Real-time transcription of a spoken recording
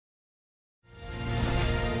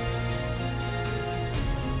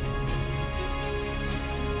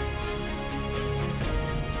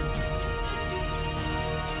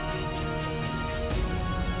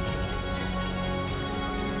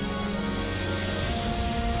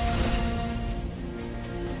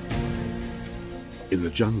In the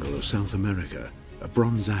jungle of South America, a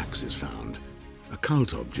bronze axe is found, a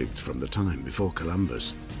cult object from the time before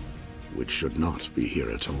Columbus, which should not be here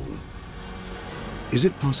at all. Is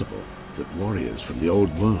it possible that warriors from the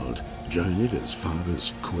Old World journeyed as far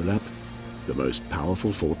as Cuelap, the most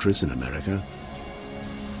powerful fortress in America?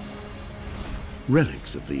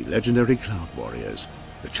 Relics of the legendary cloud warriors,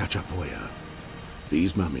 the Chachapoya.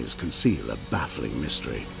 These mummies conceal a baffling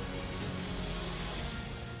mystery.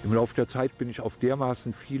 Over the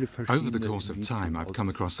course of time, I've come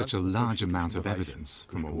across such a large amount of evidence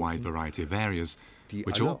from a wide variety of areas,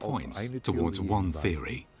 which all points towards one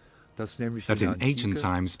theory: that in ancient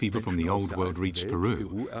times people from the Old World reached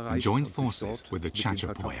Peru and joined forces with the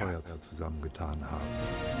Chachapoya.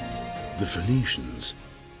 The Phoenicians,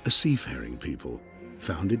 a seafaring people,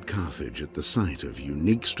 founded Carthage at the site of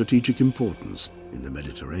unique strategic importance in the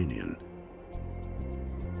Mediterranean.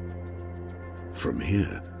 From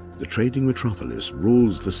here, the trading metropolis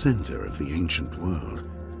rules the center of the ancient world.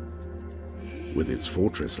 With its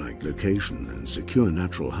fortress-like location and secure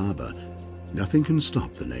natural harbor, nothing can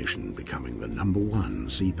stop the nation becoming the #1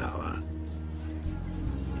 sea power.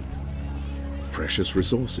 Precious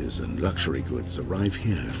resources and luxury goods arrive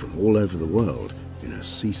here from all over the world in a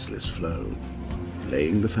ceaseless flow,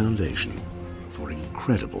 laying the foundation for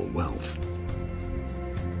incredible wealth.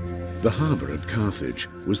 The harbor at Carthage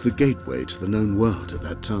was the gateway to the known world at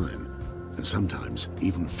that time, and sometimes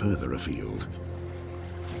even further afield.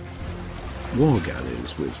 War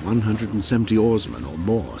galleys with 170 oarsmen or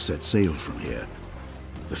more set sail from here.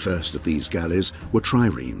 The first of these galleys were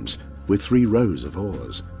triremes with 3 rows of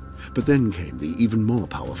oars, but then came the even more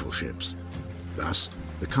powerful ships. Thus,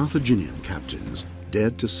 the Carthaginian captains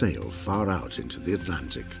dared to sail far out into the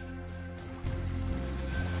Atlantic.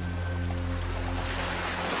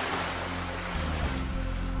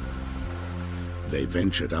 They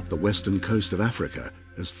ventured up the western coast of Africa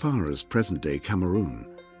as far as present-day Cameroon.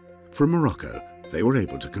 From Morocco, they were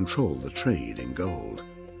able to control the trade in gold.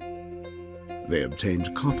 They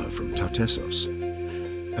obtained copper from Tartessos,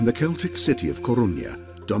 and the Celtic city of Corunna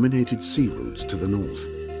dominated sea routes to the north,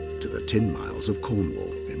 to the Tin Miles of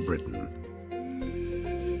Cornwall in Britain.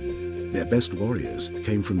 Their best warriors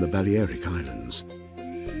came from the Balearic Islands.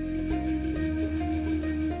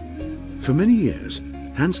 For many years,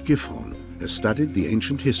 Hans Gifhorn has studied the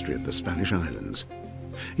ancient history of the Spanish islands.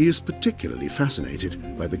 He is particularly fascinated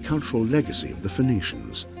by the cultural legacy of the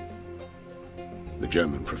Phoenicians. The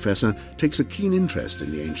German professor takes a keen interest in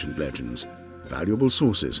the ancient legends, valuable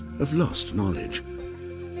sources of lost knowledge.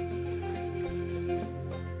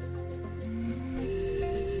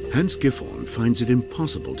 Hans Gifhorn finds it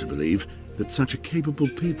impossible to believe that such a capable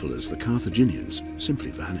people as the Carthaginians simply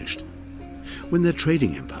vanished. When their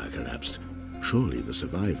trading empire collapsed, surely the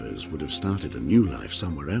survivors would have started a new life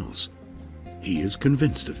somewhere else. He is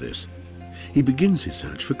convinced of this. He begins his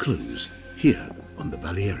search for clues here on the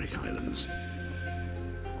Balearic Islands.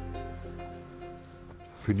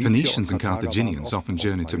 Phoenicians and Carthaginians often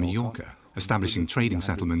journeyed to Majorca, establishing trading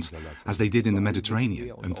settlements as they did in the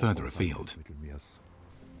Mediterranean and further afield.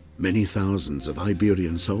 Many thousands of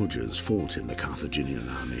Iberian soldiers fought in the Carthaginian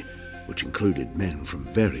army, which included men from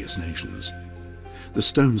various nations. The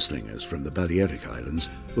stone slingers from the Balearic Islands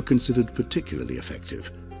were considered particularly effective,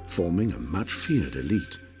 forming a much-feared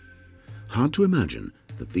elite. Hard to imagine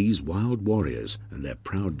that these wild warriors and their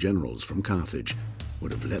proud generals from Carthage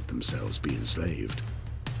would have let themselves be enslaved.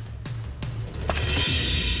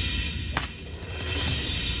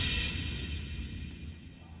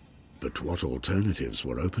 But what alternatives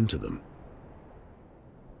were open to them?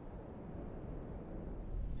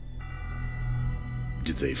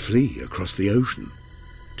 Did they flee across the ocean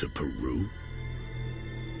to Peru?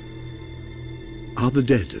 Are the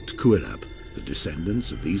dead at Cuelap the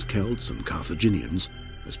descendants of these Celts and Carthaginians,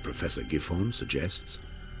 as Professor Gifhorn suggests?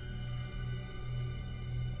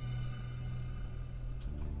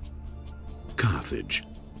 Carthage,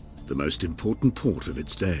 the most important port of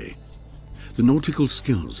its day. The nautical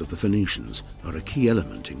skills of the Phoenicians are a key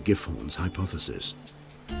element in Gifhorn's hypothesis.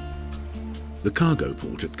 The cargo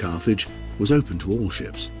port at Carthage was open to all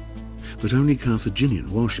ships, but only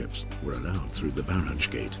Carthaginian warships were allowed through the barrage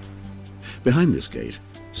gate. Behind this gate,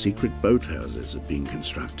 secret boathouses had been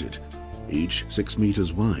constructed, each 6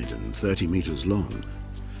 meters wide and 30 meters long,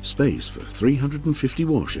 space for 350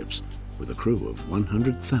 warships with a crew of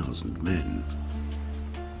 100,000 men.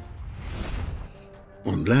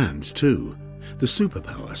 On land, too, the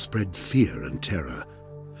superpower spread fear and terror.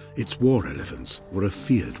 Its war elephants were a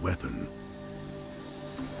feared weapon.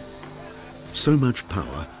 So much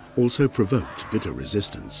power also provoked bitter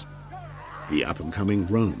resistance. The up-and-coming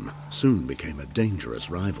Rome soon became a dangerous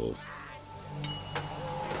rival.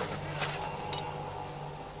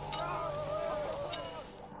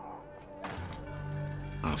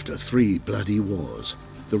 After 3 bloody wars,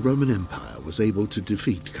 the Roman Empire was able to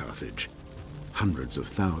defeat Carthage. Hundreds of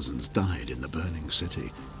thousands died in the burning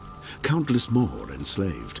city, countless more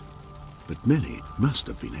enslaved, but many must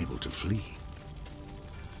have been able to flee.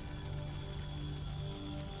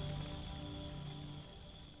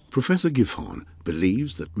 Professor Gifhorn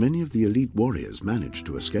believes that many of the elite warriors managed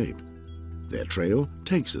to escape. Their trail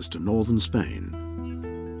takes us to northern Spain.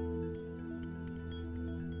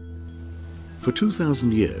 For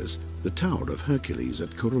 2,000 years, the Tower of Hercules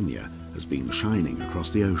at Coruña has been shining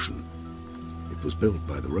across the ocean. It was built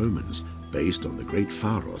by the Romans, based on the great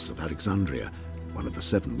Pharos of Alexandria, one of the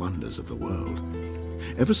 7 wonders of the world.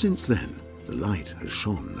 Ever since then, the light has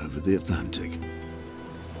shone over the Atlantic.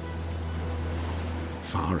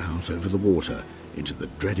 Far out over the water into the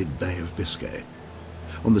dreaded Bay of Biscay,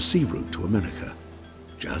 on the sea route to America,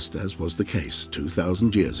 just as was the case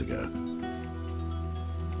 2,000 years ago.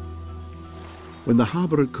 When the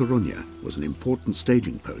harbour at Coruña was an important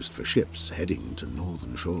staging post for ships heading to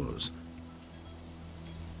northern shores.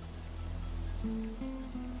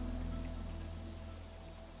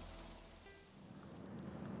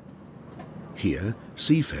 Here,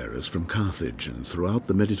 seafarers from Carthage and throughout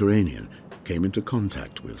the Mediterranean came into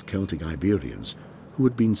contact with Celtic Iberians who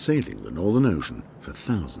had been sailing the Northern Ocean for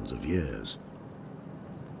thousands of years.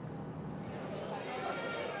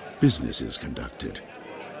 Business is conducted.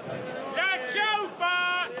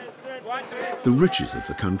 The riches of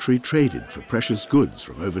the country traded for precious goods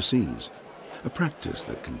from overseas, a practice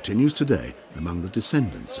that continues today among the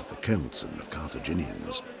descendants of the Celts and the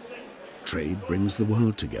Carthaginians. Trade brings the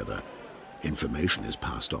world together. Information is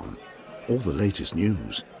passed on, all the latest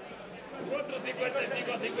news.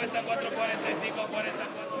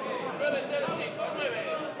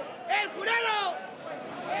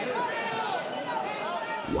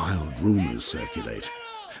 Wild rumors circulate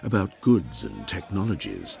about goods and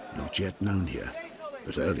technologies not yet known here,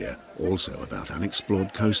 but earlier also about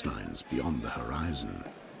unexplored coastlines beyond the horizon.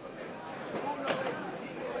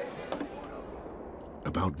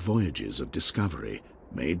 About voyages of discovery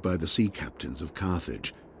made by the sea captains of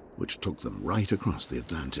Carthage, which took them right across the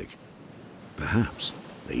Atlantic. Perhaps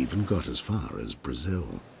they even got as far as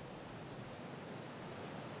Brazil.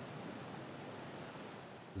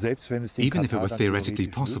 Even if it were theoretically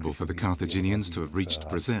possible for the Carthaginians to have reached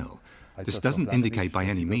Brazil, this doesn't indicate by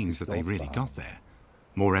any means that they really got there.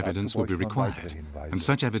 More evidence will be required, and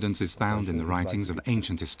such evidence is found in the writings of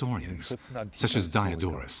ancient historians, such as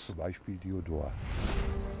Diodorus.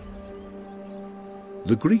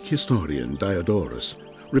 The Greek historian Diodorus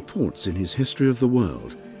reports in his History of the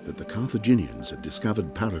World that the Carthaginians had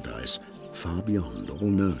discovered paradise far beyond all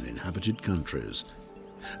known inhabited countries,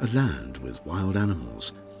 a land with wild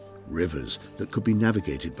animals, rivers that could be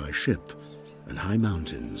navigated by ship, and high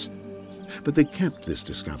mountains. But they kept this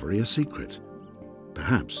discovery a secret.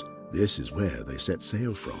 Perhaps this is where they set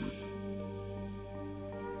sail from.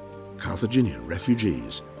 Carthaginian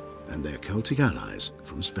refugees and their Celtic allies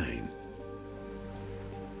from Spain.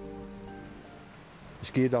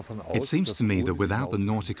 It seems to me that without the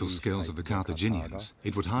nautical skills of the Carthaginians,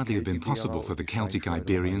 it would hardly have been possible for the Celtic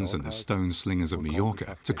Iberians and the stone slingers of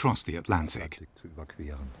Majorca to cross the Atlantic.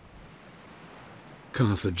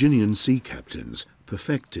 Carthaginian sea captains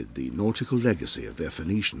perfected the nautical legacy of their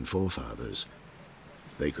Phoenician forefathers.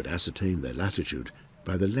 They could ascertain their latitude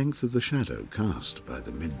by the length of the shadow cast by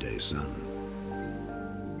the midday sun.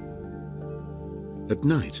 At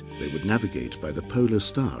night, they would navigate by the polar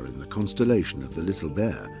star in the constellation of the Little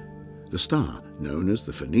Bear, the star known as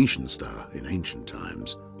the Phoenician star in ancient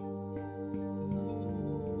times.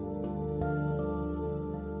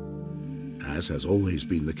 As has always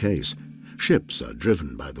been the case, ships are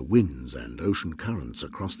driven by the winds and ocean currents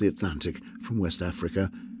across the Atlantic from West Africa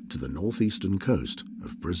to the northeastern coast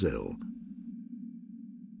of Brazil.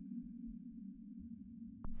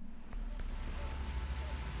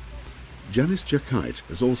 Janice Jacquite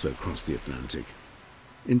has also crossed the Atlantic,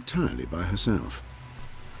 entirely by herself.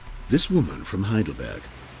 This woman from Heidelberg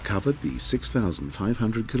covered the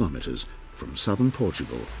 6,500 kilometers from southern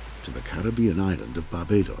Portugal to the Caribbean island of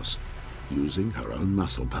Barbados, using her own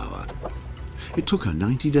muscle power. It took her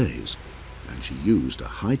 90 days, and she used a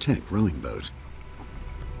high-tech rowing boat.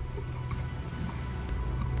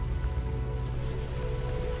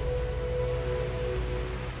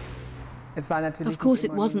 Of course,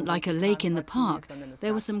 it wasn't like a lake in the park.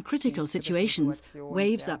 There were some critical situations,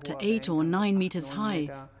 waves up to 8 or 9 meters high,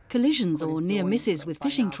 collisions or near misses with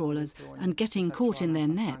fishing trawlers, and getting caught in their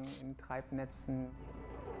nets.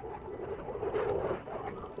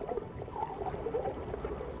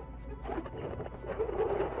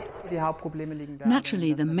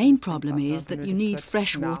 Naturally, the main problem is that you need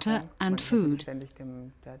fresh water and food.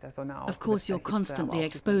 Of course, you're constantly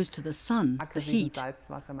exposed to the sun, the heat,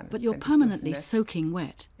 but you're permanently soaking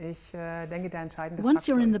wet. Once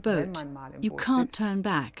you're in the boat, you can't turn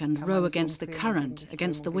back and row against the current,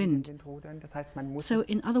 against the wind. So,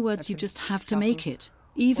 in other words, you just have to make it.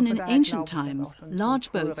 Even in ancient times,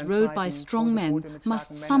 large boats rowed by strong men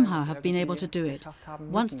must somehow have been able to do it.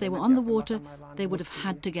 Once they were on the water, they would have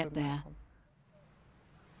had to get there.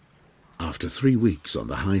 After 3 weeks on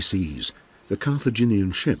the high seas, the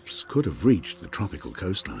Carthaginian ships could have reached the tropical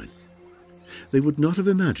coastline. They would not have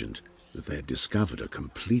imagined that they had discovered a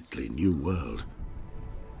completely new world.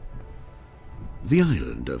 The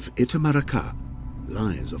island of Itamaracá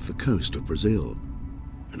lies off the coast of Brazil,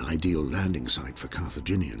 an ideal landing site for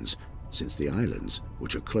Carthaginians, since the islands,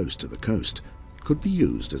 which are close to the coast, could be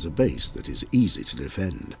used as a base that is easy to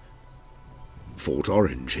defend. Fort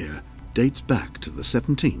Orange here dates back to the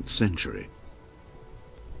 17th century.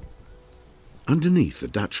 Underneath the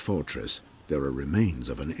Dutch fortress, there are remains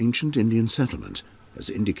of an ancient Indian settlement, as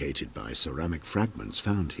indicated by ceramic fragments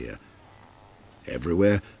found here.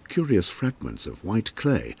 Everywhere, curious fragments of white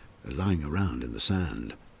clay are lying around in the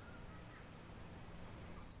sand.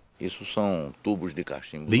 These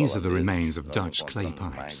are the remains of Dutch clay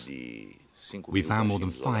pipes. We found more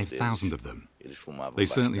than 5,000 of them. They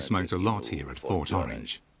certainly smoked a lot here at Fort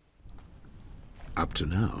Orange. Up to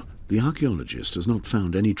now, the archaeologist has not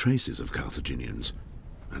found any traces of Carthaginians,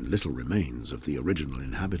 and little remains of the original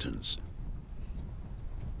inhabitants.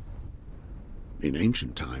 In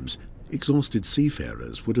ancient times, exhausted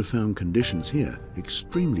seafarers would have found conditions here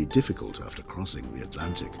extremely difficult after crossing the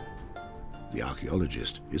Atlantic. The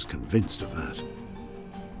archaeologist is convinced of that.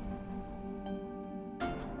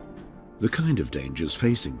 The kind of dangers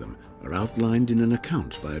facing them are outlined in an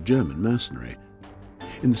account by a German mercenary.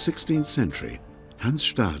 In the 16th century, Hans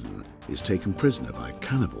Staden is taken prisoner by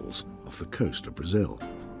cannibals off the coast of Brazil.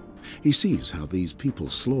 He sees how these people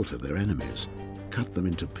slaughter their enemies, cut them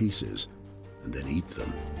into pieces, and then eat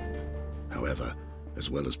them. However,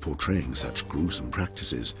 as well as portraying such gruesome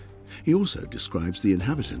practices, he also describes the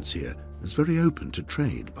inhabitants here as very open to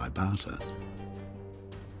trade by barter.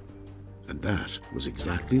 And that was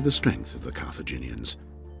exactly the strength of the Carthaginians.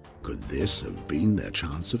 Could this have been their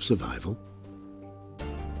chance of survival?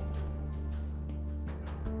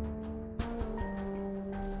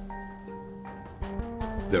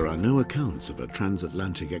 There are no accounts of a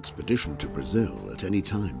transatlantic expedition to Brazil at any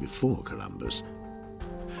time before Columbus.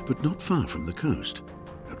 But not far from the coast,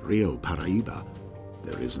 at Rio Paraíba,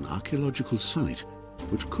 there is an archaeological site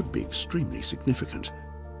which could be extremely significant,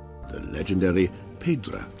 the legendary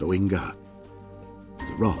Pedra do Ingá.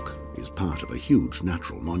 The rock is part of a huge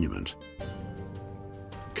natural monument.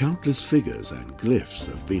 Countless figures and glyphs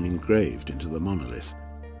have been engraved into the monolith.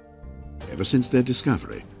 Ever since their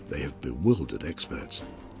discovery, they have bewildered experts.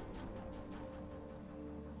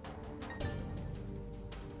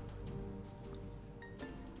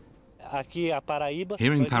 Here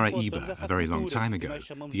in Paraíba, a very long time ago,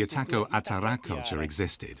 the Ataco Atará culture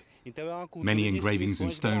existed. Many engravings in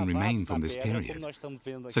stone remain from this period,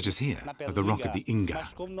 such as here, of the rock of the Inga.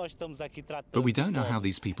 But we don't know how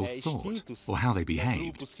these people thought, or how they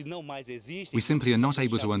behaved. We simply are not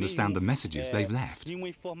able to understand the messages they've left.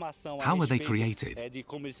 How were they created?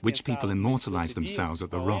 Which people immortalized themselves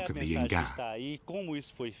at the rock of the Inga?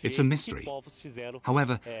 It's a mystery.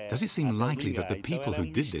 However, does it seem likely that the people who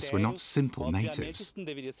did this were not simple natives?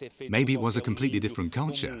 Maybe it was a completely different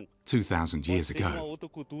culture 2,000 years ago.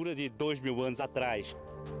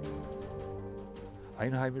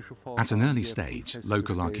 At an early stage,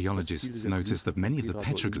 local archaeologists noticed that many of the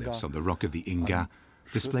petroglyphs on the rock of the Inga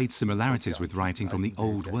displayed similarities with writing from the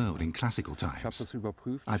Old World in classical times.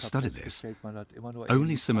 I've studied this.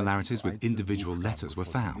 Only similarities with individual letters were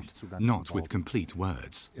found, not with complete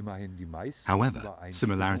words. However,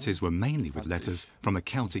 similarities were mainly with letters from a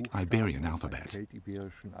Celtic Iberian alphabet.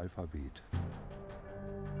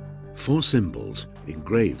 4 symbols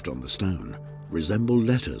engraved on the stone resemble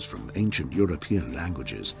letters from ancient European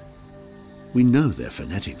languages. We know their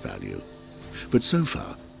phonetic value, but so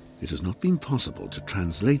far it has not been possible to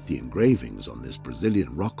translate the engravings on this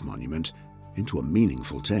Brazilian rock monument into a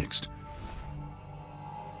meaningful text.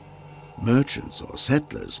 Merchants or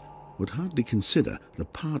settlers would hardly consider the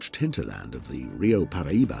parched hinterland of the Rio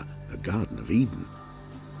Paraíba a Garden of Eden,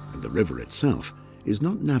 and the river itself is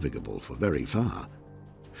not navigable for very far.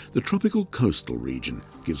 The tropical coastal region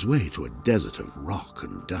gives way to a desert of rock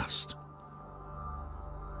and dust.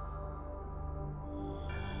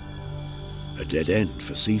 A dead end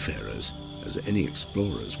for seafarers, as any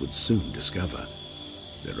explorers would soon discover.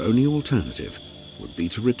 Their only alternative would be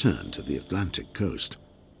to return to the Atlantic coast.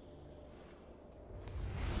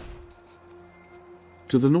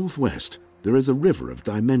 To the northwest, there is a river of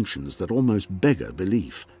dimensions that almost beggar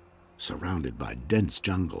belief, surrounded by dense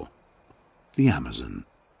jungle, the Amazon.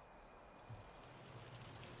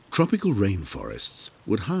 Tropical rainforests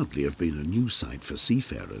would hardly have been a new sight for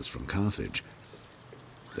seafarers from Carthage.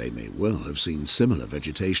 They may well have seen similar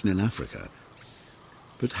vegetation in Africa.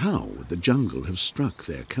 But how would the jungle have struck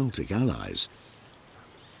their Celtic allies?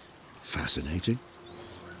 Fascinating?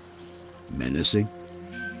 Menacing?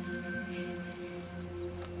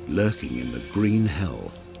 Lurking in the green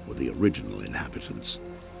hell were the original inhabitants.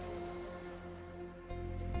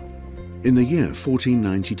 In the year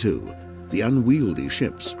 1492, the unwieldy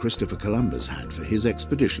ships Christopher Columbus had for his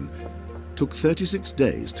expedition took 36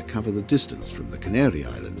 days to cover the distance from the Canary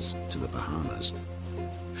Islands to the Bahamas.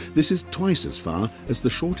 This is twice as far as the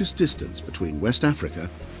shortest distance between West Africa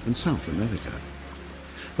and South America.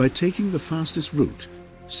 By taking the fastest route,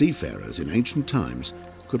 seafarers in ancient times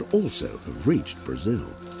could also have reached Brazil.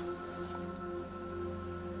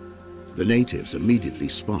 The natives immediately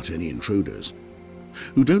spot any intruders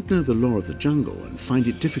who don't know the law of the jungle and find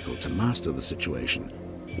it difficult to master the situation,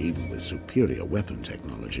 even with superior weapon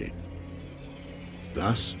technology.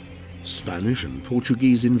 Thus, Spanish and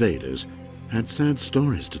Portuguese invaders had sad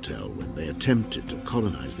stories to tell when they attempted to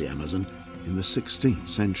colonize the Amazon in the 16th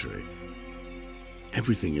century.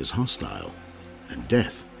 Everything is hostile, and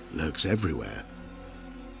death lurks everywhere.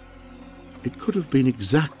 It could have been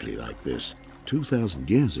exactly like this 2,000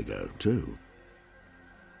 years ago, too.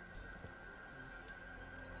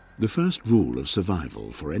 The first rule of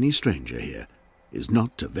survival for any stranger here is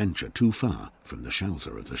not to venture too far from the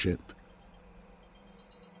shelter of the ship.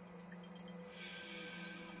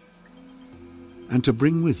 And to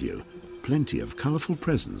bring with you plenty of colourful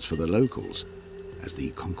presents for the locals, as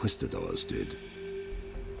the conquistadors did.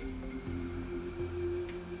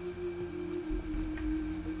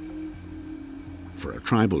 For a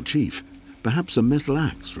tribal chief, perhaps a metal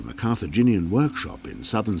axe from a Carthaginian workshop in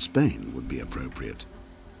southern Spain would be appropriate.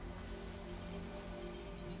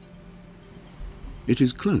 It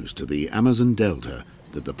is close to the Amazon Delta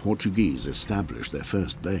that the Portuguese established their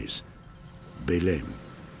first base, Belém.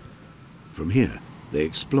 From here, they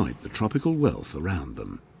exploit the tropical wealth around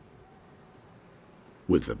them,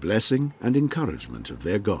 with the blessing and encouragement of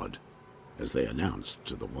their god, as they announced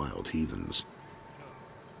to the wild heathens.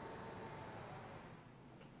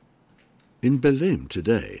 In Belém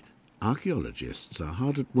today, archaeologists are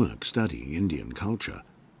hard at work studying Indian culture.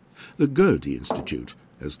 The Goethe Institute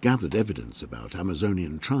has gathered evidence about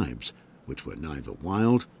Amazonian tribes which were neither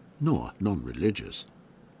wild nor non-religious.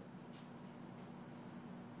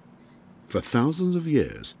 For thousands of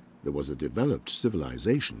years, there was a developed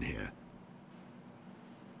civilization here.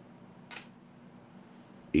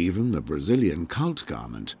 Even the Brazilian cult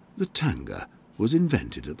garment, the tanga, was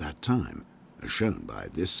invented at that time, as shown by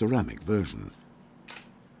this ceramic version.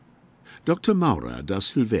 Dr. Maura da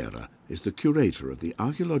Silveira is the curator of the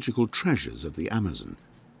archaeological treasures of the Amazon.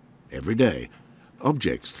 Every day,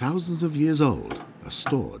 objects thousands of years old are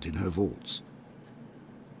stored in her vaults.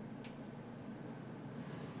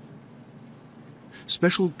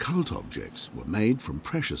 Special cult objects were made from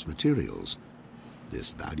precious materials.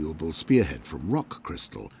 This valuable spearhead from rock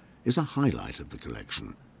crystal is a highlight of the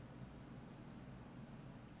collection.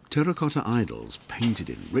 Terracotta idols painted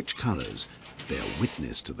in rich colors bear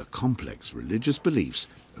witness to the complex religious beliefs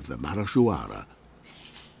of the Marajoara.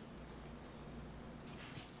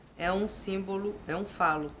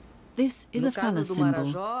 This is a phallus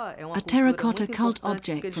symbol, a terracotta cult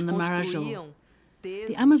object from the Marajó.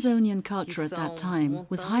 The Amazonian culture at that time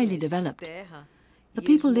was highly developed. The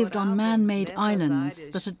people lived on man-made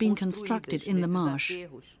islands that had been constructed in the marsh.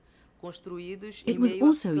 It was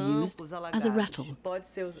also used as a rattle.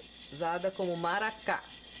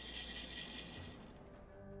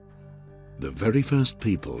 The very first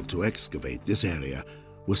people to excavate this area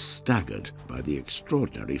were staggered by the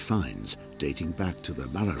extraordinary finds dating back to the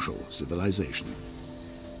Marajó civilization.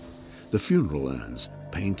 The funeral urns,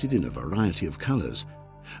 painted in a variety of colors,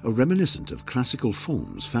 are reminiscent of classical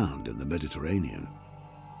forms found in the Mediterranean.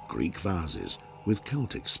 Greek vases with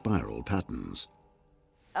Celtic spiral patterns.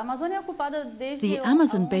 The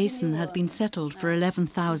Amazon basin has been settled for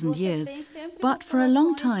 11,000 years, but for a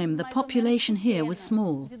long time the population here was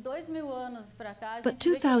small. But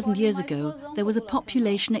 2,000 years ago there was a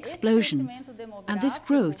population explosion, and this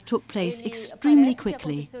growth took place extremely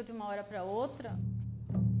quickly.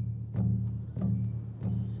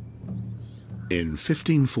 In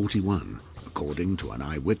 1541, according to an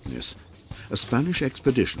eyewitness, a Spanish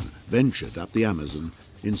expedition ventured up the Amazon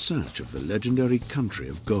in search of the legendary country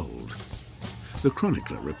of gold. The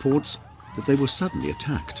chronicler reports that they were suddenly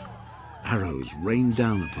attacked. Arrows rained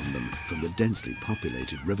down upon them from the densely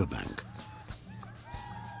populated riverbank.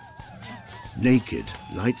 Naked,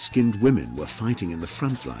 light-skinned women were fighting in the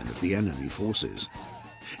front line of the enemy forces.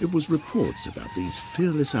 It was reports about these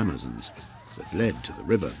fearless Amazons that led to the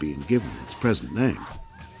river being given its present name,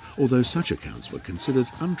 although such accounts were considered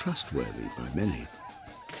untrustworthy by many.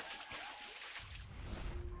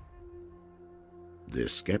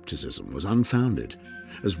 This skepticism was unfounded,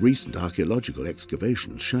 as recent archaeological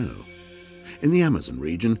excavations show. In the Amazon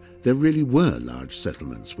region, there really were large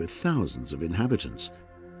settlements with thousands of inhabitants.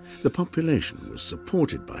 The population was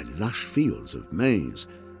supported by lush fields of maize,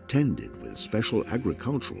 tended with special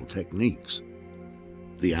agricultural techniques.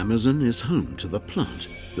 The Amazon is home to the plant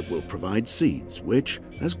that will provide seeds which,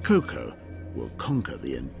 as cocoa, will conquer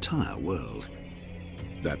the entire world.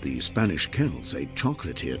 That the Spanish Celts ate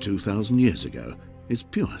chocolate here 2,000 years ago is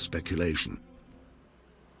pure speculation.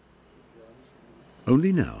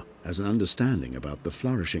 Only now has an understanding about the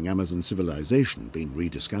flourishing Amazon civilization been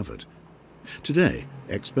rediscovered. Today,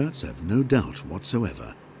 experts have no doubt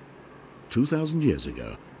whatsoever. 2,000 years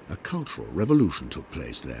ago, a cultural revolution took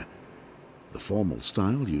place there. The formal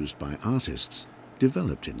style used by artists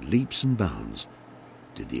developed in leaps and bounds.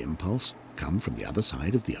 Did the impulse come from the other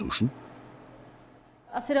side of the ocean?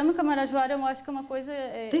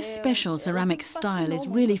 This special ceramic style is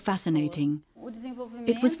really fascinating.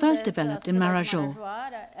 It was first developed in Marajó.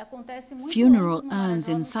 Funeral urns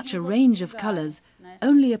in such a range of colours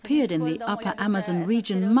only appeared in the upper Amazon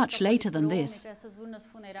region much later than this.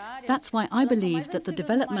 That's why I believe that the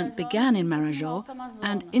development began in Marajó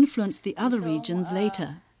and influenced the other regions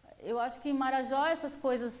later. Eu acho que em Marajó essas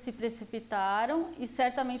coisas se precipitaram e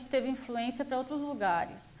certamente teve influência para outros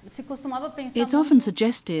lugares. Se costumava pensar. It's often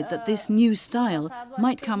suggested that this new style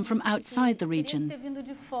might come from outside the region. Ter vindo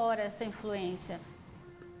de fora essa influência.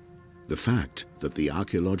 The fact that the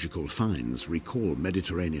archaeological finds recall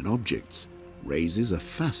Mediterranean objects raises a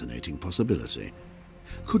fascinating possibility.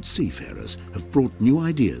 Could seafarers have brought new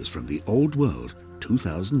ideas from the old world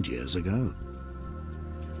 2,000 years ago?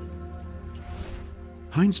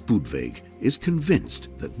 Heinz Budwig is convinced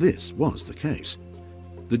that this was the case.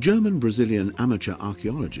 The German-Brazilian amateur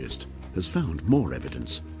archaeologist has found more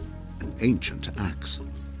evidence, an ancient axe.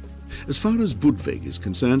 As far as Budwig is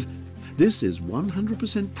concerned, this is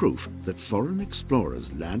 100% proof that foreign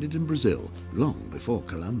explorers landed in Brazil long before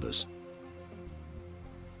Columbus.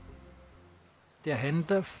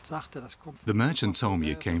 The merchant told me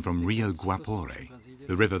it came from Rio Guapore,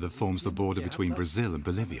 the river that forms the border between Brazil and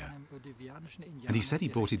Bolivia. And he said he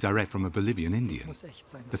bought it direct from a Bolivian Indian.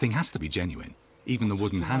 The thing has to be genuine. Even the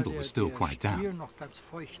wooden handle was still quite damp.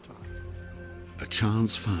 A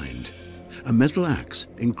chance find. A metal axe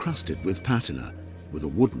encrusted with patina, with a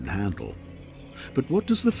wooden handle. But what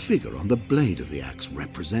does the figure on the blade of the axe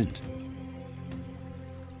represent?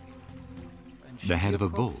 The head of a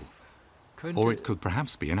bull. Or it could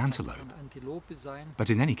perhaps be an antelope. But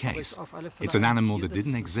in any case, it's an animal that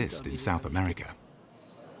didn't exist in South America.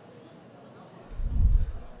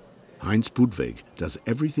 Heinz Budwig does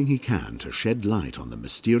everything he can to shed light on the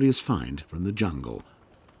mysterious find from the jungle.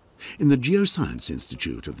 In the Geoscience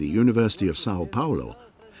Institute of the University of Sao Paulo,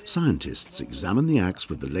 scientists examine the axe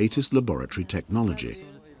with the latest laboratory technology.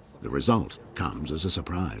 The result comes as a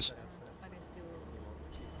surprise.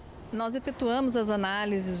 The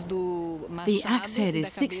axe head is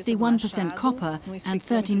 61% copper and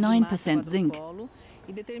 39% zinc.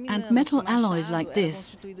 And metal alloys like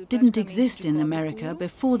this didn't exist in America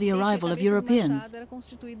before the arrival of Europeans.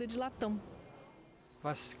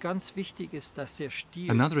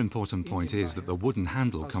 Another important point is that the wooden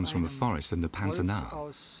handle comes from a forest in the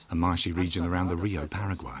Pantanal, a marshy region around the Rio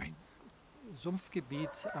Paraguay.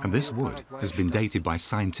 And this wood has been dated by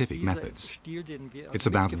scientific methods. It's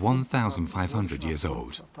about 1,500 years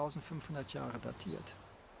old.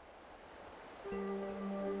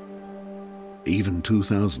 Even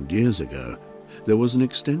 2,000 years ago, there was an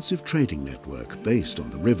extensive trading network based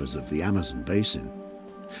on the rivers of the Amazon basin.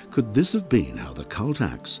 Could this have been how the cult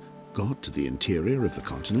axe got to the interior of the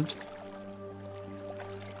continent?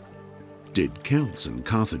 Did Celts and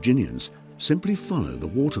Carthaginians simply follow the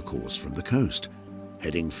watercourse from the coast,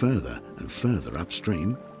 heading further and further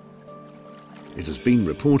upstream? It has been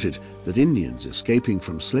reported that Indians escaping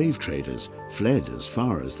from slave traders fled as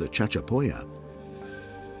far as the Chachapoya.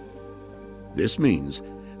 This means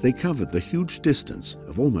they covered the huge distance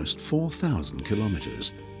of almost 4,000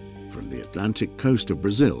 kilometers from the Atlantic coast of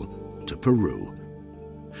Brazil to Peru.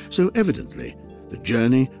 So evidently, the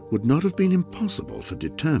journey would not have been impossible for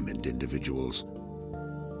determined individuals.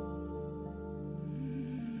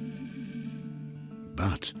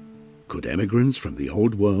 But could emigrants from the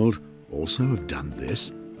Old World also have done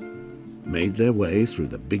this? Made their way through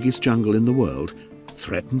the biggest jungle in the world,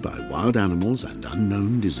 threatened by wild animals and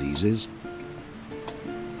unknown diseases?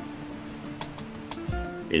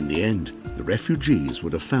 In the end, the refugees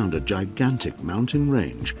would have found a gigantic mountain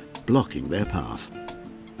range blocking their path,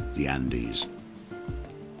 the Andes.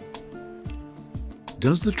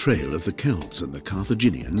 Does the trail of the Celts and the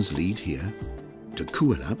Carthaginians lead here? To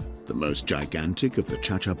Cuelap, the most gigantic of the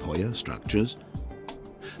Chachapoya structures?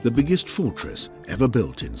 The biggest fortress ever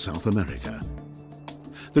built in South America.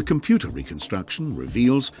 The computer reconstruction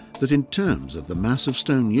reveals that in terms of the mass of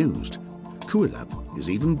stone used, Cuelap is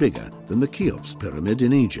even bigger than the Cheops pyramid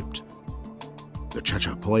in Egypt. The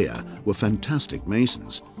Chachapoya were fantastic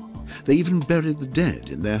masons. They even buried the dead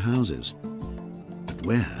in their houses. But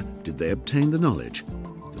where did they obtain the knowledge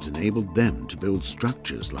that enabled them to build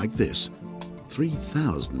structures like this,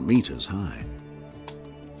 3,000 meters high?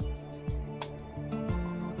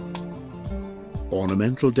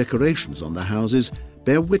 Ornamental decorations on the houses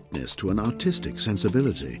bear witness to an artistic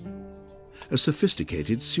sensibility. A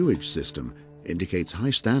sophisticated sewage system indicates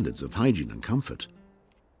high standards of hygiene and comfort.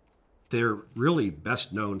 They're really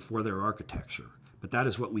best known for their architecture, but that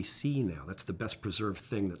is what we see now. That's the best preserved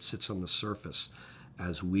thing that sits on the surface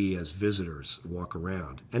as we, as visitors, walk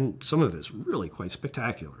around. And some of it is really quite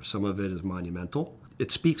spectacular. Some of it is monumental.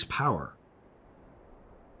 It speaks power.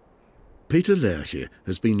 Peter Lerche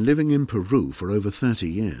has been living in Peru for over 30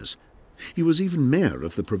 years. He was even mayor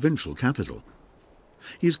of the provincial capital.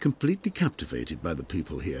 He is completely captivated by the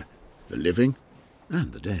people here, the living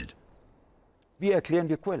and the dead.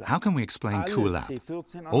 How can we explain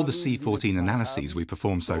Cuelap? All the C14 analyses we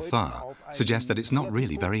performed so far suggest that it's not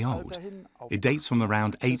really very old. It dates from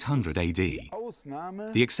around 800 AD.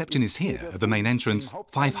 The exception is here, at the main entrance,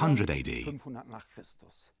 500 AD.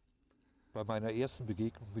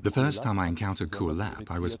 The first time I encountered Cuelap,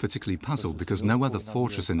 I was particularly puzzled because no other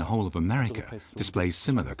fortress in the whole of America displays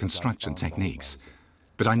similar construction techniques.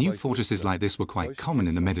 But I knew fortresses like this were quite common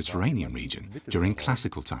in the Mediterranean region during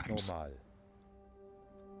classical times.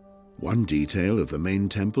 One detail of the main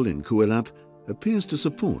temple in Cuelap appears to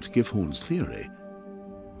support Gifhorn's theory.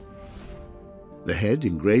 The head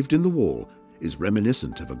engraved in the wall is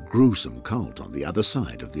reminiscent of a gruesome cult on the other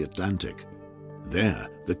side of the Atlantic. There,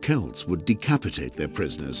 the Celts would decapitate their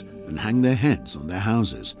prisoners and hang their heads on their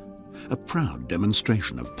houses, a proud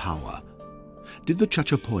demonstration of power. Did the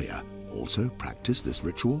Chachapoya also practice this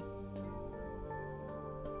ritual?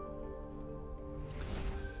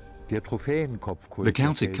 The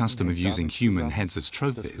Celtic custom of using human heads as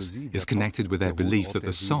trophies is connected with their belief that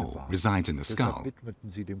the soul resides in the skull.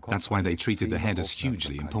 That's why they treated the head as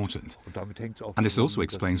hugely important. And this also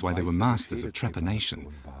explains why they were masters of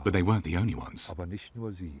trepanation, but they weren't the only ones.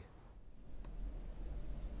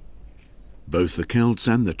 Both the Celts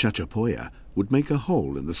and the Chachapoya would make a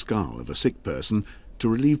hole in the skull of a sick person to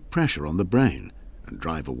relieve pressure on the brain and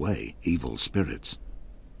drive away evil spirits.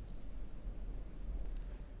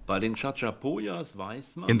 In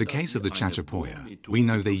the case of the Chachapoya, we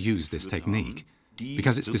know they used this technique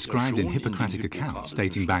because it's described in Hippocratic accounts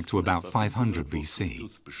dating back to about 500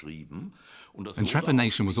 BC. And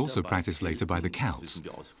trepanation was also practiced later by the Celts,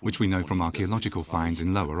 which we know from archaeological finds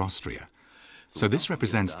in Lower Austria. So this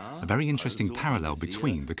represents a very interesting parallel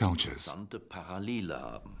between the cultures.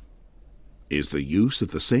 Is the use of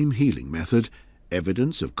the same healing method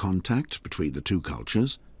evidence of contact between the two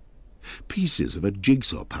cultures? Pieces of a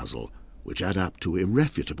jigsaw puzzle which add up to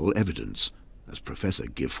irrefutable evidence, as Professor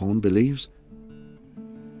Gifhorn believes.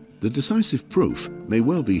 The decisive proof may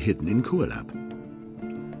well be hidden in Cuelap.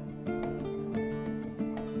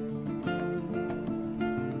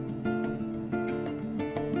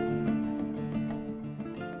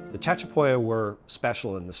 The Chachapoya were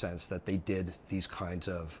special in the sense that they did these kinds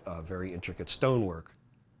of very intricate stonework.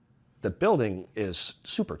 The building is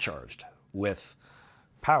supercharged with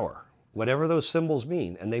power, whatever those symbols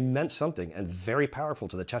mean, and they meant something, and very powerful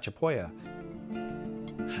to the Chachapoya.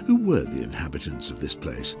 Who were the inhabitants of this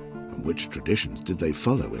place, and which traditions did they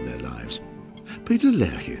follow in their lives? Peter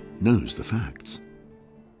Lerche knows the facts.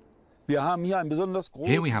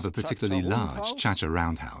 Here we have a particularly large Chacha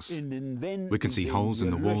roundhouse. We can see holes in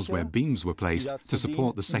the walls where beams were placed to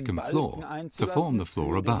support the second floor, to form the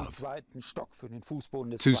floor above.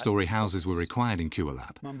 Two-story houses were required in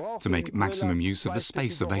Cuelap to make maximum use of the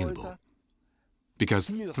space available, because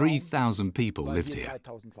 3,000 people lived here.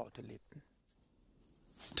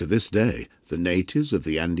 To this day, the natives of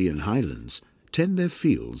the Andean highlands tend their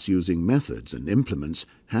fields using methods and implements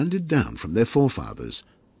handed down from their forefathers.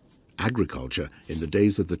 Agriculture in the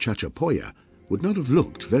days of the Chachapoya would not have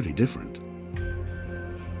looked very different.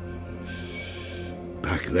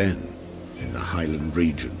 Back then, in the highland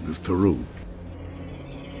region of Peru,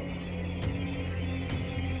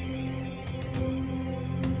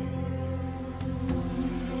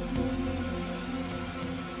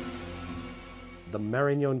 the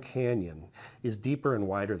Marañón Canyon is deeper and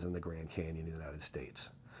wider than the Grand Canyon in the United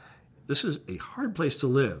States. This is a hard place to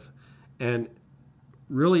live, and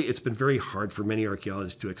really it's been very hard for many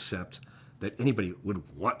archaeologists to accept that anybody would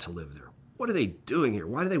want to live there. What are they doing here?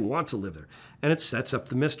 Why do they want to live there? And it sets up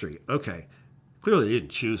the mystery. Okay, clearly they didn't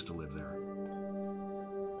choose to live there.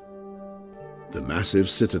 The massive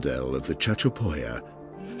citadel of the Chachapoya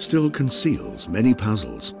still conceals many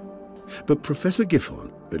puzzles, but Professor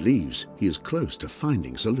Gifhorn believes he is close to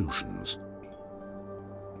finding solutions.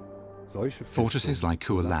 Fortresses like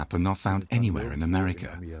Kualap are not found anywhere in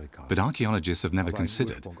America, but archaeologists have never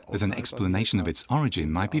considered that an explanation of its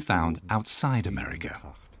origin might be found outside America.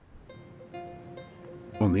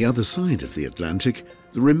 On the other side of the Atlantic,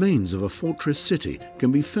 the remains of a fortress city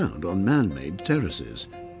can be found on man-made terraces.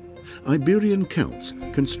 Iberian Celts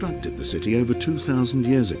constructed the city over 2,000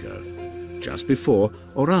 years ago, just before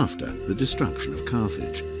or after the destruction of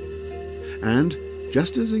Carthage. And,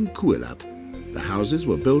 just as in Kualap, the houses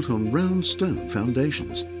were built on round stone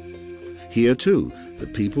foundations. Here too, the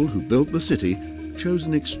people who built the city chose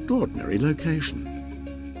an extraordinary location.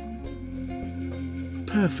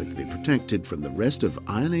 Perfectly protected from the rest of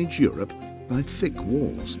Iron Age Europe by thick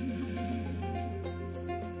walls.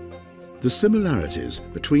 The similarities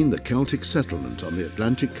between the Celtic settlement on the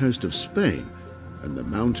Atlantic coast of Spain and the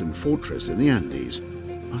mountain fortress in the Andes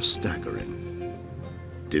are staggering.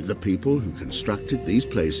 Did the people who constructed these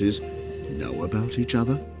places know about each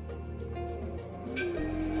other?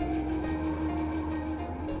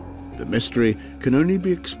 The mystery can only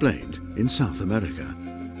be explained in South America.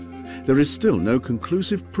 There is still no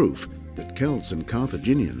conclusive proof that Celts and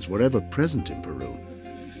Carthaginians were ever present in Peru.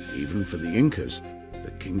 Even for the Incas,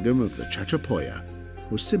 the kingdom of the Chachapoya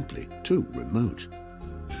was simply too remote.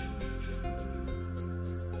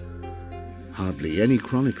 Hardly any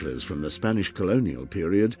chroniclers from the Spanish colonial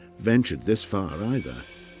period ventured this far either.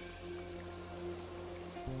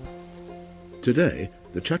 Today,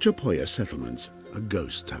 the Chachapoya settlements are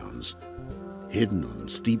ghost towns. Hidden on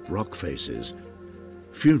steep rock faces,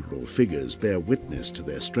 funeral figures bear witness to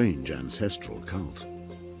their strange ancestral cult.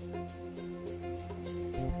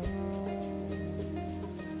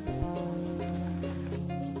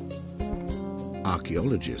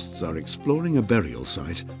 Archaeologists are exploring a burial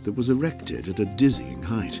site that was erected at a dizzying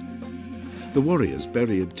height. The warriors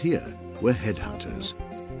buried here were headhunters,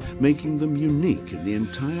 making them unique in the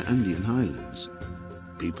entire Andean highlands.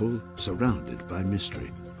 People surrounded by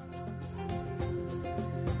mystery.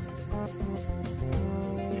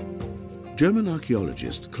 German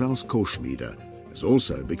archaeologist Klaus Koschmieder has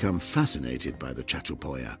also become fascinated by the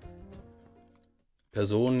Chachapoya.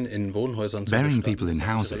 Burying people in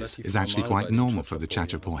houses is actually quite normal for the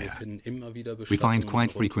Chachapoya. We find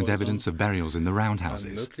quite frequent evidence of burials in the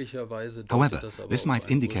roundhouses. However, this might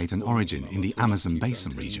indicate an origin in the Amazon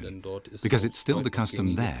basin region, because it's still the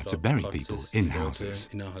custom there to bury people in houses.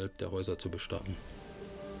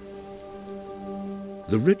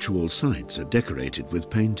 The ritual sites are decorated with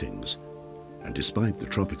paintings, and despite the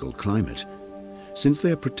tropical climate, since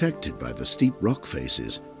they are protected by the steep rock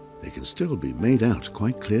faces, they can still be made out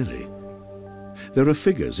quite clearly. There are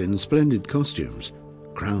figures in splendid costumes,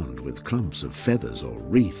 crowned with clumps of feathers or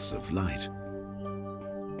wreaths of light.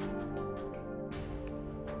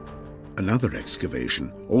 Another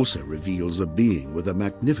excavation also reveals a being with a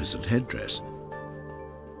magnificent headdress.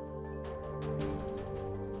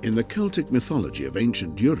 In the Celtic mythology of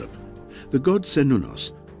ancient Europe, the god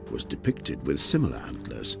Cernunnos was depicted with similar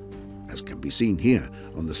antlers, as can be seen here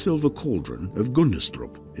on the silver cauldron of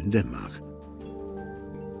Gundestrup in Denmark.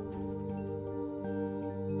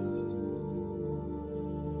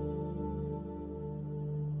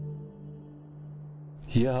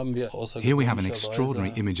 Here we have an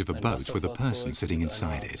extraordinary image of a boat with a person sitting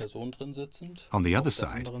inside it. On the other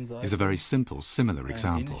side is a very simple, similar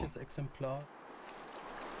example.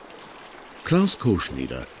 Klaus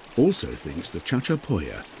Koschmieder also thinks the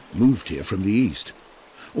Chachapoya moved here from the east,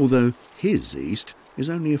 although his east is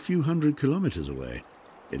only a few hundred kilometers away,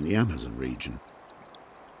 in the Amazon region.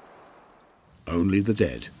 Only the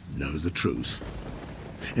dead know the truth.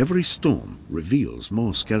 Every storm reveals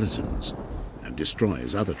more skeletons and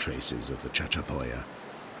destroys other traces of the Chachapoya.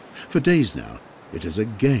 For days now, it has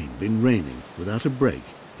again been raining without a break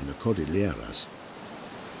in the Cordilleras.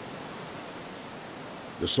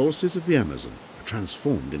 The sources of the Amazon are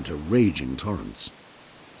transformed into raging torrents.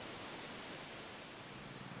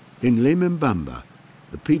 In Lemembamba,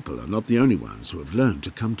 the people are not the only ones who have learned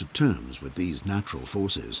to come to terms with these natural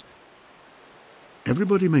forces.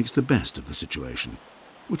 Everybody makes the best of the situation,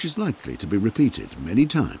 which is likely to be repeated many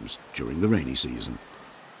times during the rainy season.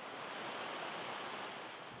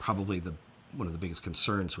 Probably one of the biggest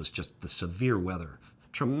concerns was just the severe weather.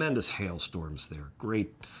 Tremendous hailstorms there,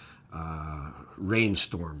 great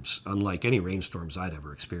rainstorms, unlike any rainstorms I'd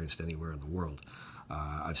ever experienced anywhere in the world.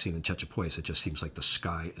 I've seen in Chachapoya, it just seems like the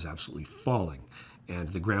sky is absolutely falling and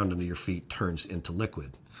the ground under your feet turns into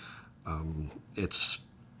liquid. It's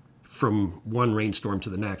from one rainstorm to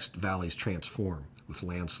the next, valleys transform with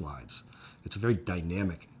landslides. It's a very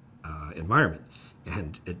dynamic environment,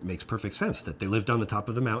 and it makes perfect sense that they lived on the top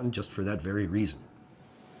of the mountain just for that very reason.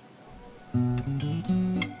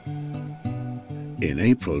 In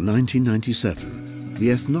April 1997,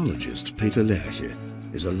 the ethnologist Peter Lerche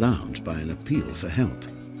is alarmed by an appeal for help.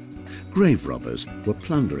 Grave robbers were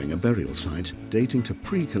plundering a burial site dating to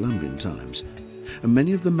pre-Columbian times, and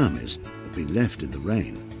many of the mummies have been left in the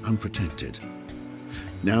rain, unprotected.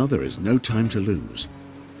 Now there is no time to lose.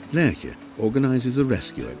 Lerche organizes a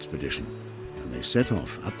rescue expedition, and they set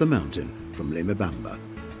off up the mountain from Lemembamba.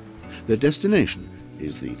 Their destination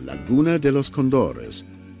is the Laguna de los Condores,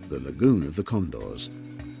 the Lagoon of the Condors.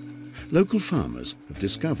 Local farmers have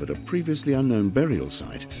discovered a previously unknown burial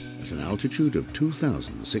site at an altitude of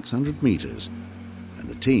 2,600 meters, and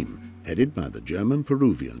the team, headed by the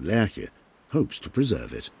German-Peruvian Lerche, hopes to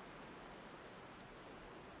preserve it.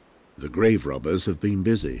 The grave robbers have been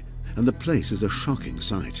busy, and the place is a shocking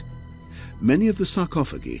sight. Many of the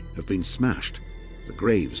sarcophagi have been smashed, the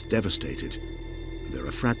graves devastated, and there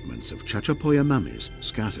are fragments of Chachapoya mummies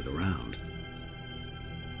scattered around.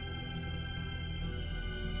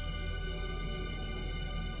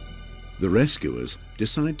 The rescuers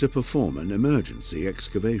decide to perform an emergency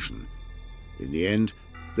excavation. In the end,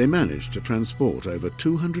 they manage to transport over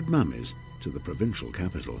 200 mummies to the provincial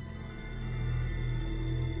capital.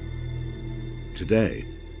 Today,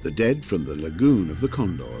 the dead from the Lagoon of the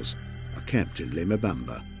Condors are kept in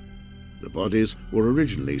Lemembamba. The bodies were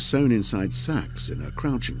originally sewn inside sacks in a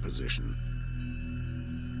crouching position.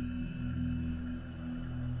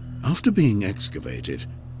 After being excavated,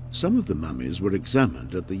 some of the mummies were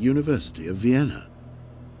examined at the University of Vienna.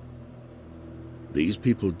 These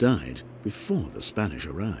people died before the Spanish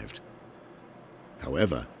arrived.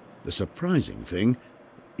 However, the surprising thing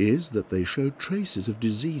is that they showed traces of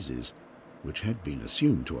diseases which had been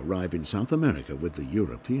assumed to arrive in South America with the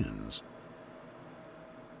Europeans.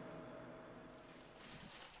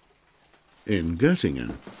 In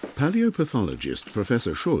Göttingen, paleopathologist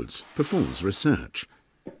Professor Schulz performs research.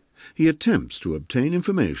 He attempts to obtain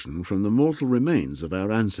information from the mortal remains of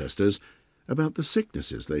our ancestors about the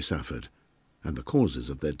sicknesses they suffered and the causes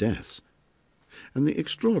of their deaths, and the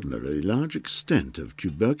extraordinarily large extent of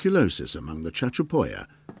tuberculosis among the Chachapoya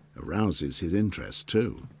arouses his interest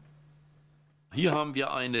too. Here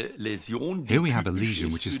we have a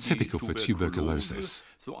lesion which is typical for tuberculosis.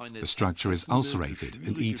 The structure is ulcerated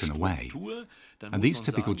and eaten away. And these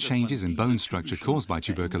typical changes in bone structure caused by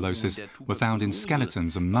tuberculosis were found in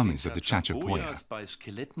skeletons and mummies of the Chachapoya,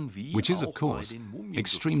 which is, of course,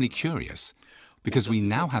 extremely curious, because we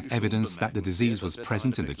now have evidence that the disease was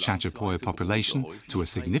present in the Chachapoya population to a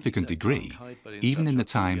significant degree, even in the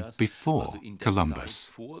time before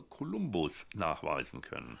Columbus.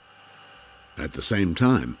 At the same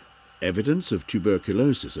time, evidence of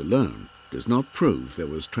tuberculosis alone does not prove there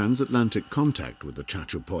was transatlantic contact with the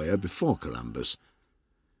Chachapoya before Columbus.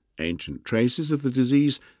 Ancient traces of the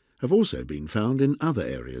disease have also been found in other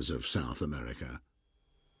areas of South America.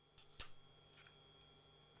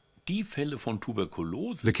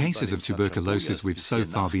 The cases of tuberculosis we've so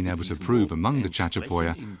far been able to prove among the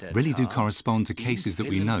Chachapoya really do correspond to cases that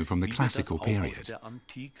we know from the classical period.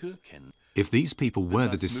 If these people were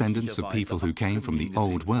the descendants of people who came from the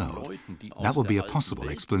Old World, that would be a possible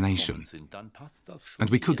explanation. And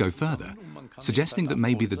we could go further, suggesting that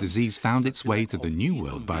maybe the disease found its way to the New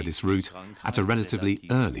World by this route at a relatively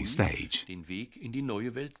early stage.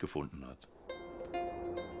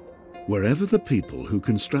 Wherever the people who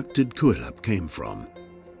constructed Cuelap came from,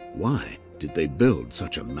 why did they build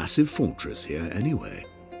such a massive fortress here anyway?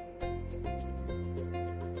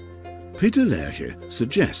 Peter Lerche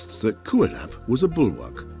suggests that Cuelap was a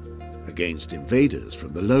bulwark against invaders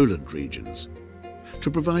from the lowland regions,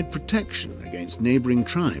 to provide protection against neighbouring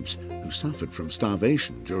tribes who suffered from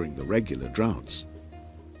starvation during the regular droughts.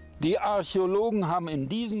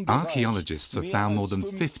 Archaeologists have found more than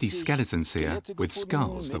 50 skeletons here with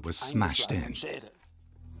skulls that were smashed in.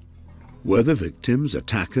 Were the victims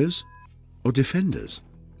attackers or defenders?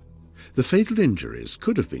 The fatal injuries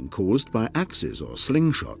could have been caused by axes or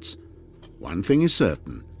slingshots. One thing is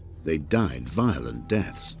certain, they died violent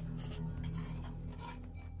deaths.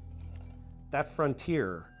 That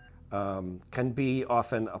frontier can be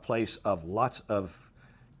often a place of lots of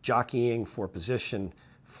jockeying for position,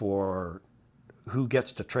 for who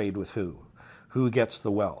gets to trade with who gets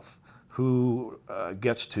the wealth, who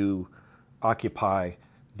gets to occupy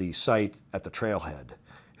the site at the trailhead,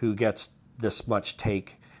 who gets this much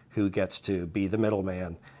take, who gets to be the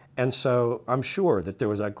middleman. And so I'm sure that there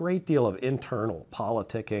was a great deal of internal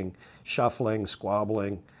politicking, shuffling,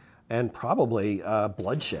 squabbling, and probably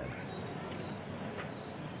bloodshed.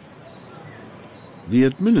 The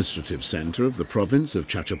administrative center of the province of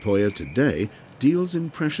Chachapoya today deals in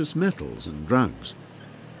precious metals and drugs,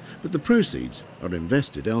 but the proceeds are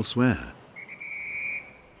invested elsewhere.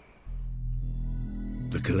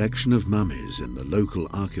 The collection of mummies in the local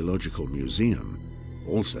archaeological museum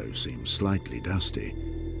also seems slightly dusty.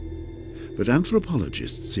 But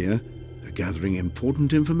anthropologists here are gathering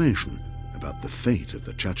important information about the fate of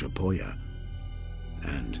the Chachapoya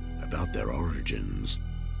and about their origins.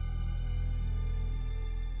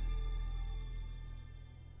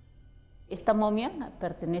 This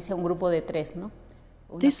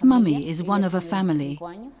mummy is one of a family.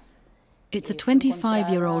 It's a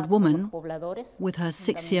 25-year-old woman with her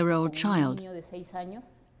 6-year-old child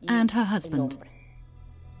and her husband.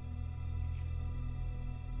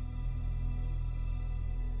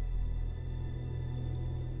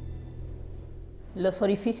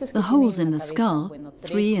 The holes in the skull,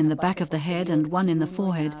 3 in the back of the head and 1 in the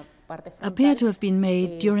forehead, appear to have been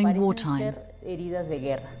made during wartime.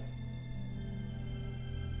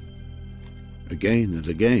 Again and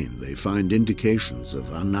again, they find indications of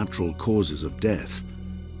unnatural causes of death,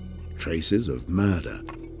 traces of murder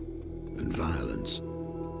and violence.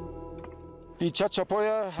 The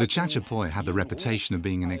Chachapoya had the reputation of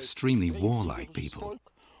being an extremely warlike people,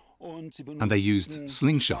 and they used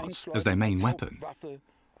slingshots as their main weapon,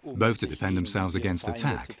 both to defend themselves against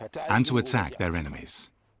attack and to attack their enemies.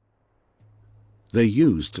 They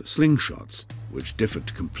used slingshots, which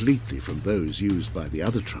differed completely from those used by the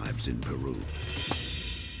other tribes in Peru.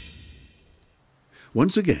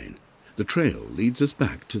 Once again, the trail leads us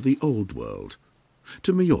back to the old world,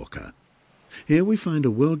 to Majorca. Here we find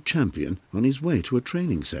a world champion on his way to a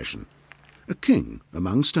training session, a king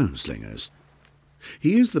among stone slingers.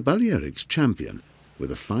 He is the Balearics champion,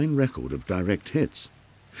 with a fine record of direct hits.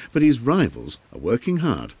 But his rivals are working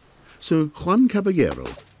hard, so Juan Caballero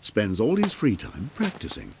spends all his free time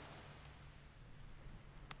practicing.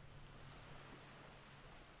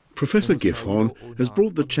 Professor Gifhorn has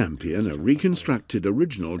brought the champion a reconstructed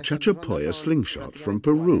original Chachapoya slingshot from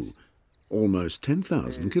Peru, almost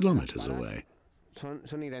 10,000 kilometers away.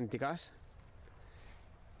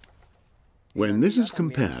 When this is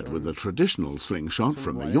compared with the traditional slingshot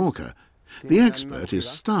from Majorca, the expert is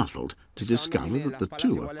startled to discover that the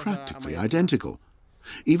two are practically identical.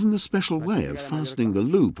 Even the special way of fastening the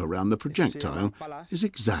loop around the projectile is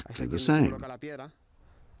exactly the same.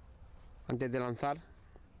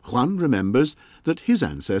 Juan remembers that his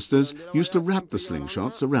ancestors used to wrap the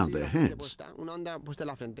slingshots around their heads.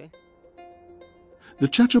 The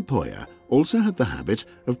Chachapoya also had the habit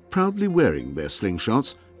of proudly wearing their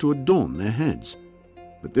slingshots to adorn their heads,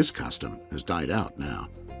 but this custom has died out now.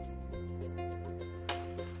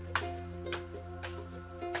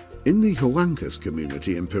 In the Huancas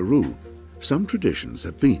community in Peru, some traditions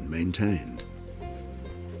have been maintained.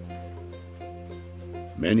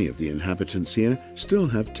 Many of the inhabitants here still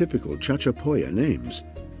have typical Chachapoya names,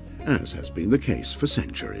 as has been the case for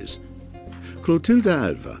centuries. Clotilda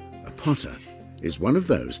Alva, a potter, is one of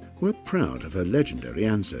those who are proud of her legendary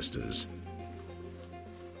ancestors.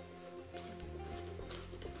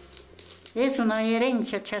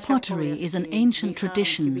 Pottery is an ancient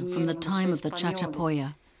tradition from the time of the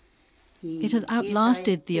Chachapoya. It has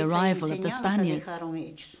outlasted the arrival of the Spaniards.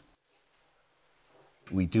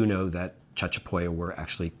 We do know that Chachapoya were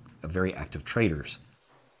actually very active traders.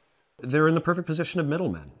 They're in the perfect position of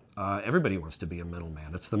middlemen. Everybody wants to be a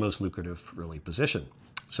middleman. It's the most lucrative, really, position.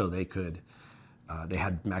 So they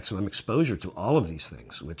had maximum exposure to all of these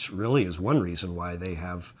things, which really is one reason why they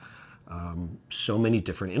have so many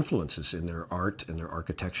different influences in their art and their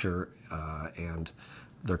architecture and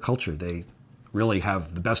their culture. They really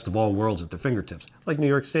have the best of all worlds at their fingertips, like New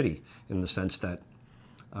York City, in the sense that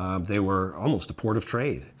they were almost a port of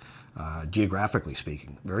trade, geographically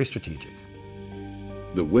speaking, very strategic.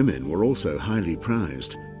 The women were also highly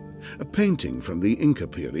prized. A painting from the Inca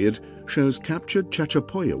period shows captured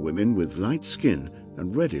Chachapoya women with light skin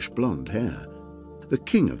and reddish blonde hair. The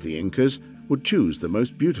king of the Incas would choose the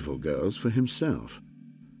most beautiful girls for himself.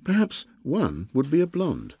 Perhaps one would be a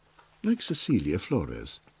blonde, like Cecilia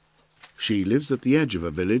Flores. She lives at the edge of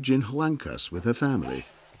a village in Huancas with her family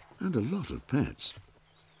and a lot of pets.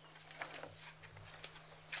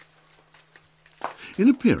 In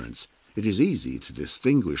appearance, it is easy to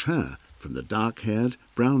distinguish her from the dark-haired,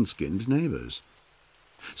 brown-skinned neighbours.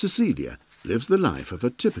 Cecilia lives the life of a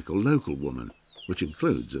typical local woman, which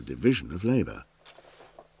includes a division of labour.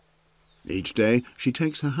 Each day she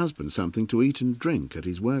takes her husband something to eat and drink at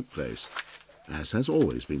his workplace, as has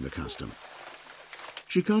always been the custom.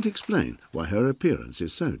 She can't explain why her appearance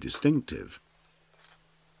is so distinctive.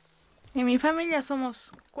 I'm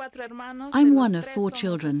one of 4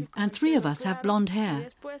 children, and 3 of us have blonde hair.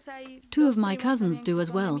 2 of my cousins do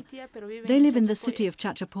as well. They live in the city of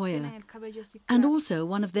Chachapoya, and also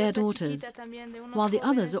one of their daughters, while the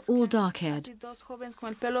others are all dark-haired.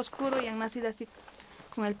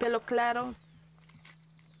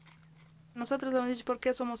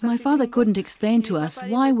 My father couldn't explain to us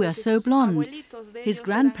why we are so blonde. His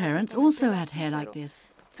grandparents also had hair like this.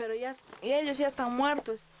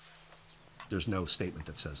 There's no statement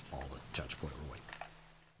that says all the Chachapoya were white.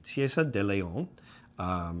 Cieza de Leon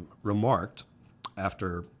remarked,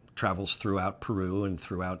 after travels throughout Peru and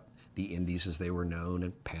throughout the Indies as they were known,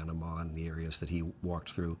 and Panama and the areas that he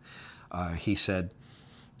walked through, he said,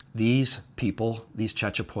 "These people, these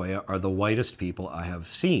Chachapoya, are the whitest people I have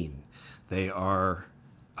seen. They are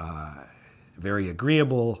very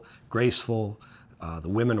agreeable, graceful. The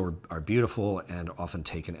women are beautiful and often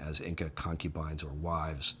taken as Inca concubines or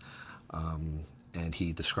wives." And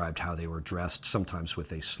he described how they were dressed, sometimes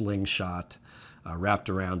with a slingshot wrapped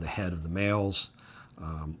around the head of the males,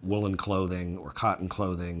 woolen clothing or cotton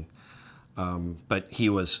clothing. But he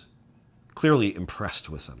was clearly impressed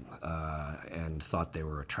with them and thought they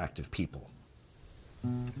were attractive people.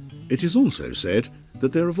 It is also said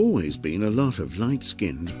that there have always been a lot of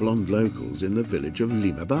light-skinned blonde locals in the village of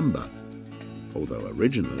Limabamba, although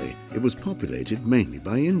originally it was populated mainly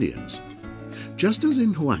by Indians. Just as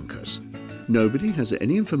in Huancas, nobody has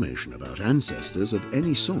any information about ancestors of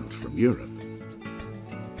any sort from Europe.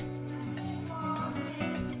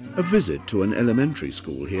 A visit to an elementary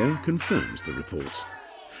school here confirms the reports.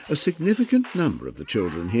 A significant number of the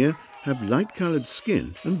children here have light-coloured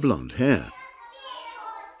skin and blonde hair.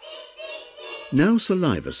 Now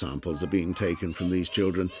saliva samples are being taken from these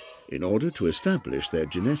children in order to establish their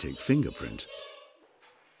genetic fingerprint.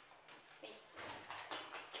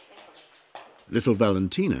 Little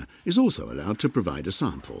Valentina is also allowed to provide a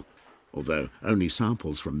sample, although only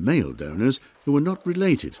samples from male donors who are not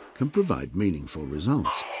related can provide meaningful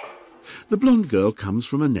results. The blonde girl comes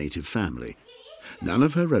from a native family. None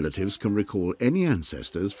of her relatives can recall any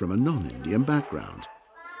ancestors from a non-Indian background.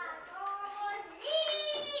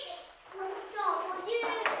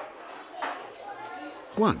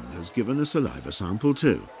 Juan has given a saliva sample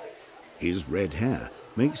too. His red hair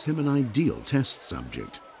makes him an ideal test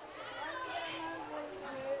subject.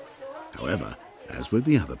 However, as with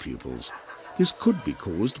the other pupils, this could be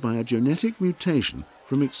caused by a genetic mutation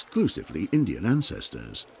from exclusively Indian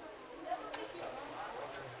ancestors.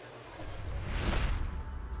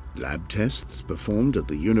 Lab tests performed at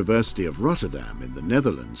the University of Rotterdam in the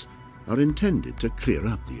Netherlands are intended to clear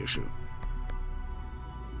up the issue.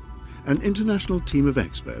 An international team of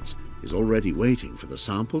experts is already waiting for the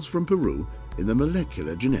samples from Peru in the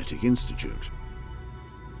Molecular Genetic Institute.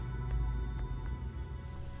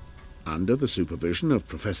 Under the supervision of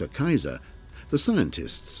Professor Kaiser, the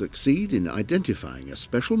scientists succeed in identifying a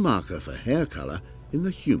special marker for hair colour in the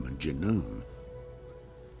human genome.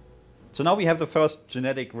 So now we have the first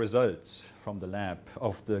genetic results from the lab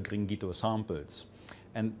of the Gringuito samples.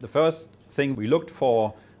 And the first thing we looked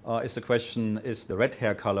for is the question, is the red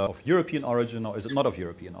hair color of European origin or is it not of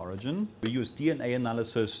European origin? We use DNA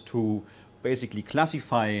analysis to basically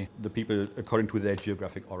classify the people according to their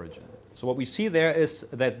geographic origin. So what we see there is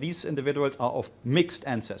that these individuals are of mixed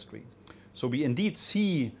ancestry. So we indeed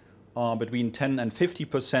see between 10 and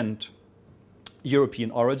 50% European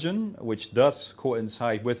origin, which does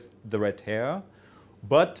coincide with the red hair,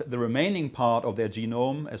 but the remaining part of their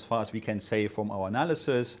genome, as far as we can say from our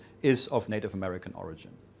analysis, is of Native American origin.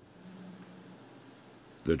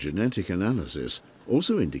 The genetic analysis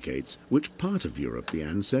also indicates which part of Europe the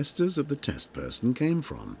ancestors of the test person came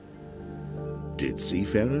from. Did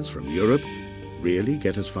seafarers from Europe really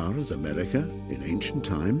get as far as America in ancient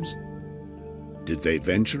times? Did they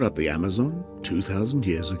venture up the Amazon 2,000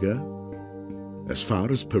 years ago? as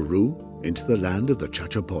far as Peru, into the land of the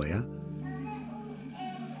Chachapoya?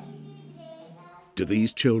 Do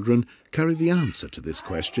these children carry the answer to this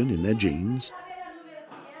question in their genes?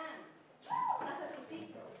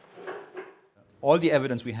 All the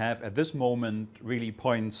evidence we have at this moment really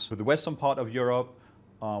points to the western part of Europe.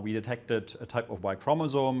 We detected a type of Y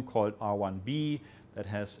chromosome called R1b that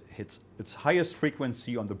has its highest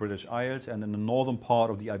frequency on the British Isles and in the northern part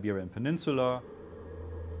of the Iberian Peninsula.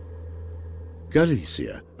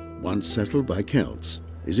 Galicia, once settled by Celts,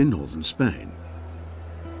 is in northern Spain.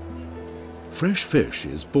 Fresh fish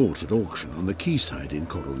is bought at auction on the quayside in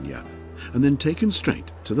Coruña and then taken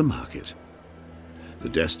straight to the market. The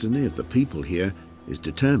destiny of the people here is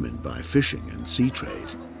determined by fishing and sea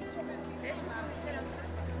trade.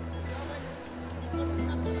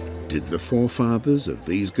 Did the forefathers of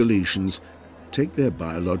these Galicians take their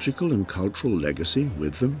biological and cultural legacy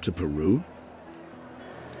with them to Peru?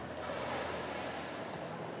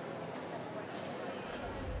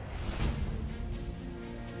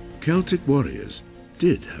 Celtic warriors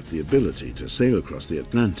did have the ability to sail across the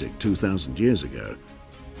Atlantic 2,000 years ago.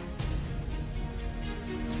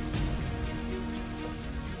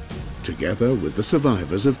 Together with the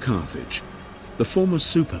survivors of Carthage, the former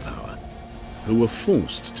superpower, who were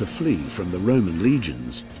forced to flee from the Roman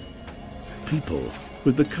legions, people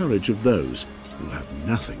with the courage of those who have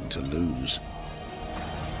nothing to lose.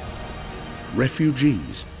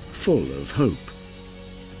 Refugees full of hope,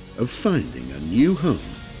 of finding a new home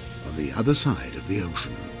on the other side of the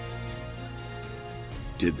ocean.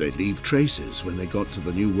 Did they leave traces when they got to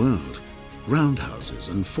the New World? Roundhouses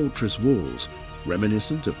and fortress walls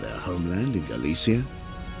reminiscent of their homeland in Galicia?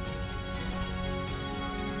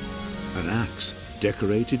 An axe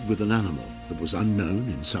decorated with an animal that was unknown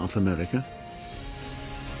in South America?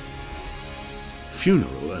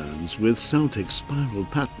 Funeral urns with Celtic spiral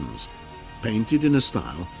patterns painted in a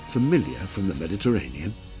style familiar from the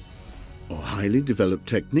Mediterranean? Or highly developed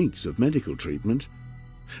techniques of medical treatment?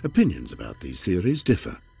 Opinions about these theories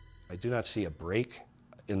differ. I do not see a break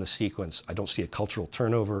in the sequence. I don't see a cultural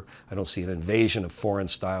turnover. I don't see an invasion of foreign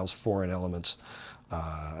styles, foreign elements,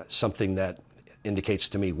 something that indicates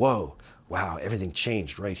to me, whoa, wow, everything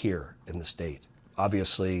changed right here in this date.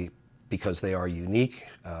 Obviously, because they are unique,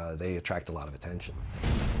 they attract a lot of attention.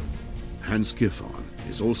 Hans Giffon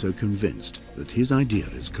is also convinced that his idea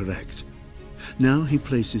is correct. Now he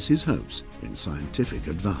places his hopes in scientific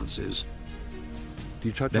advances.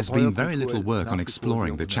 There's been very little work on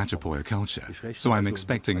exploring the Chachapoya culture, so I'm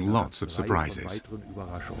expecting lots of surprises.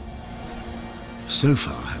 So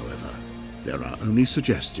far, however, there are only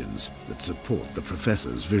suggestions that support the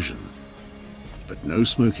professor's vision. But no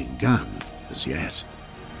smoking gun as yet.